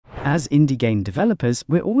As indie game developers,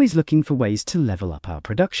 we're always looking for ways to level up our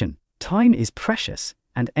production. Time is precious,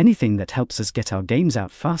 and anything that helps us get our games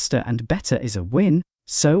out faster and better is a win,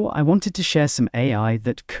 so I wanted to share some AI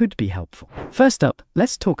that could be helpful. First up,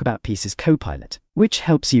 let's talk about Pieces Copilot, which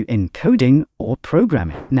helps you in coding or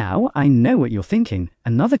programming. Now, I know what you're thinking,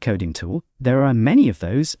 another coding tool. There are many of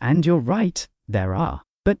those, and you're right, there are.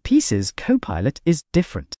 But Pieces Copilot is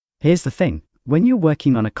different. Here's the thing. When you're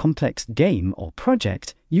working on a complex game or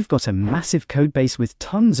project, you've got a massive codebase with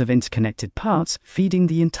tons of interconnected parts. Feeding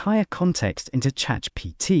the entire context into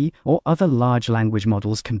ChatGPT or other large language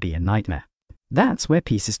models can be a nightmare. That's where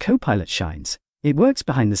Pieces Copilot shines. It works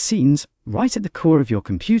behind the scenes, right at the core of your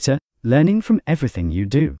computer, learning from everything you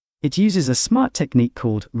do. It uses a smart technique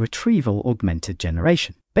called retrieval augmented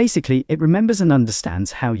generation. Basically, it remembers and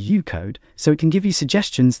understands how you code, so it can give you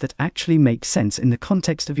suggestions that actually make sense in the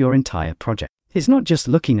context of your entire project. It's not just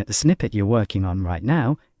looking at the snippet you're working on right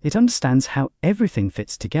now, it understands how everything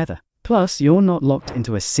fits together. Plus, you're not locked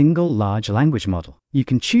into a single large language model. You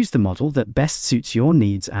can choose the model that best suits your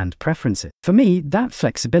needs and preferences. For me, that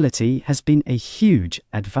flexibility has been a huge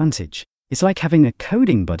advantage. It's like having a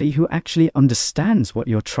coding buddy who actually understands what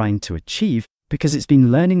you're trying to achieve because it's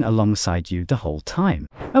been learning alongside you the whole time.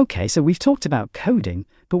 Okay, so we've talked about coding,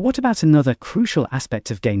 but what about another crucial aspect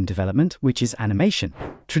of game development, which is animation?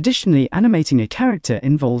 Traditionally, animating a character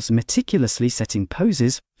involves meticulously setting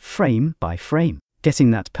poses frame by frame.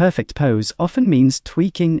 Getting that perfect pose often means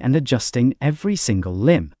tweaking and adjusting every single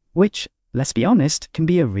limb, which, let's be honest, can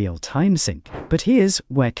be a real time sink. But here's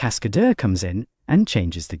where Cascadeur comes in and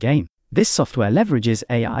changes the game. This software leverages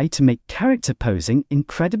AI to make character posing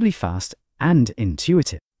incredibly fast and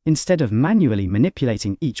intuitive. Instead of manually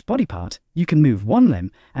manipulating each body part, you can move one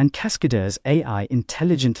limb, and Cascadeur's AI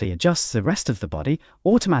intelligently adjusts the rest of the body,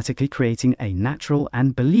 automatically creating a natural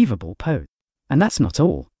and believable pose. And that's not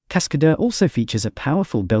all. Cascadeur also features a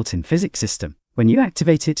powerful built-in physics system. When you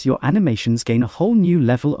activate it, your animations gain a whole new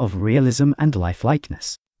level of realism and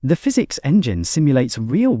lifelikeness. The physics engine simulates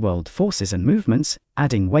real-world forces and movements,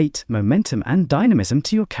 adding weight, momentum, and dynamism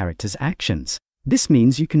to your character's actions. This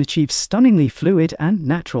means you can achieve stunningly fluid and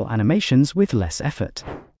natural animations with less effort.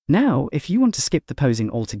 Now, if you want to skip the posing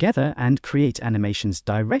altogether and create animations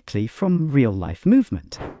directly from real-life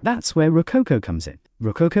movement, that's where Rokoko comes in.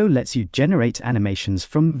 Rokoko lets you generate animations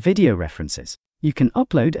from video references. You can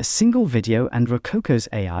upload a single video and Rokoko's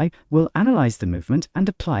AI will analyze the movement and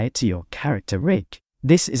apply it to your character rig.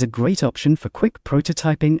 This is a great option for quick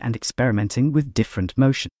prototyping and experimenting with different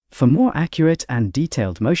motion. For more accurate and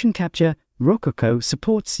detailed motion capture, Rokoko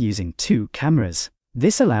supports using 2 cameras.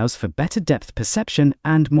 This allows for better depth perception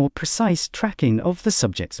and more precise tracking of the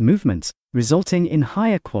subject's movements, resulting in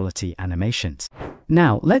higher quality animations.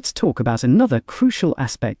 Now, let's talk about another crucial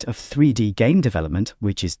aspect of 3D game development,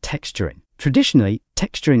 which is texturing. Traditionally,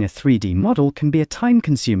 texturing a 3D model can be a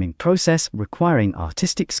time-consuming process requiring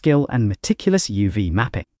artistic skill and meticulous UV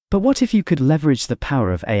mapping. But what if you could leverage the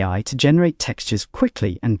power of AI to generate textures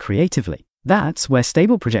quickly and creatively? That's where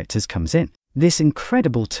Stable Projectorz comes in. This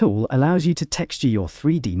incredible tool allows you to texture your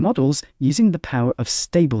 3D models using the power of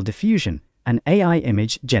Stable Diffusion, an AI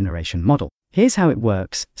image generation model. Here's how it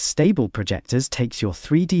works. Stable Projectorz takes your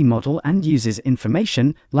 3D model and uses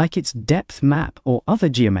information like its depth map or other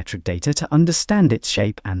geometric data to understand its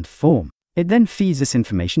shape and form. It then feeds this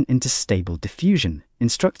information into Stable Diffusion,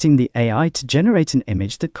 instructing the AI to generate an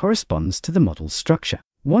image that corresponds to the model's structure.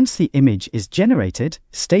 Once the image is generated,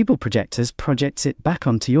 Stable Projectorz projects it back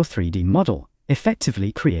onto your 3D model,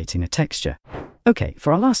 effectively creating a texture. Okay,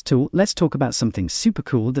 for our last tool, let's talk about something super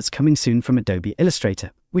cool that's coming soon from Adobe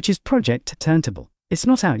Illustrator, which is Turntable. It's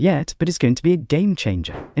not out yet, but it's going to be a game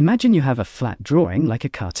changer. Imagine you have a flat drawing like a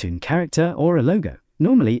cartoon character or a logo.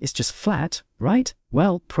 Normally, it's just flat, right?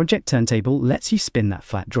 Well, Turntable lets you spin that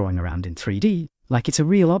flat drawing around in 3D, like it's a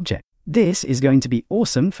real object. This is going to be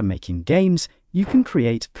awesome for making games. You can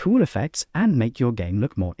create cool effects and make your game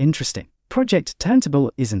look more interesting.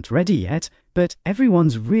 Turntable isn't ready yet, but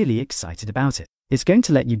everyone's really excited about it. It's going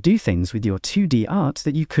to let you do things with your 2D art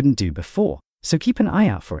that you couldn't do before, so keep an eye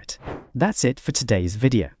out for it. That's it for today's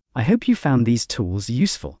video. I hope you found these tools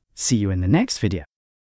useful. See you in the next video.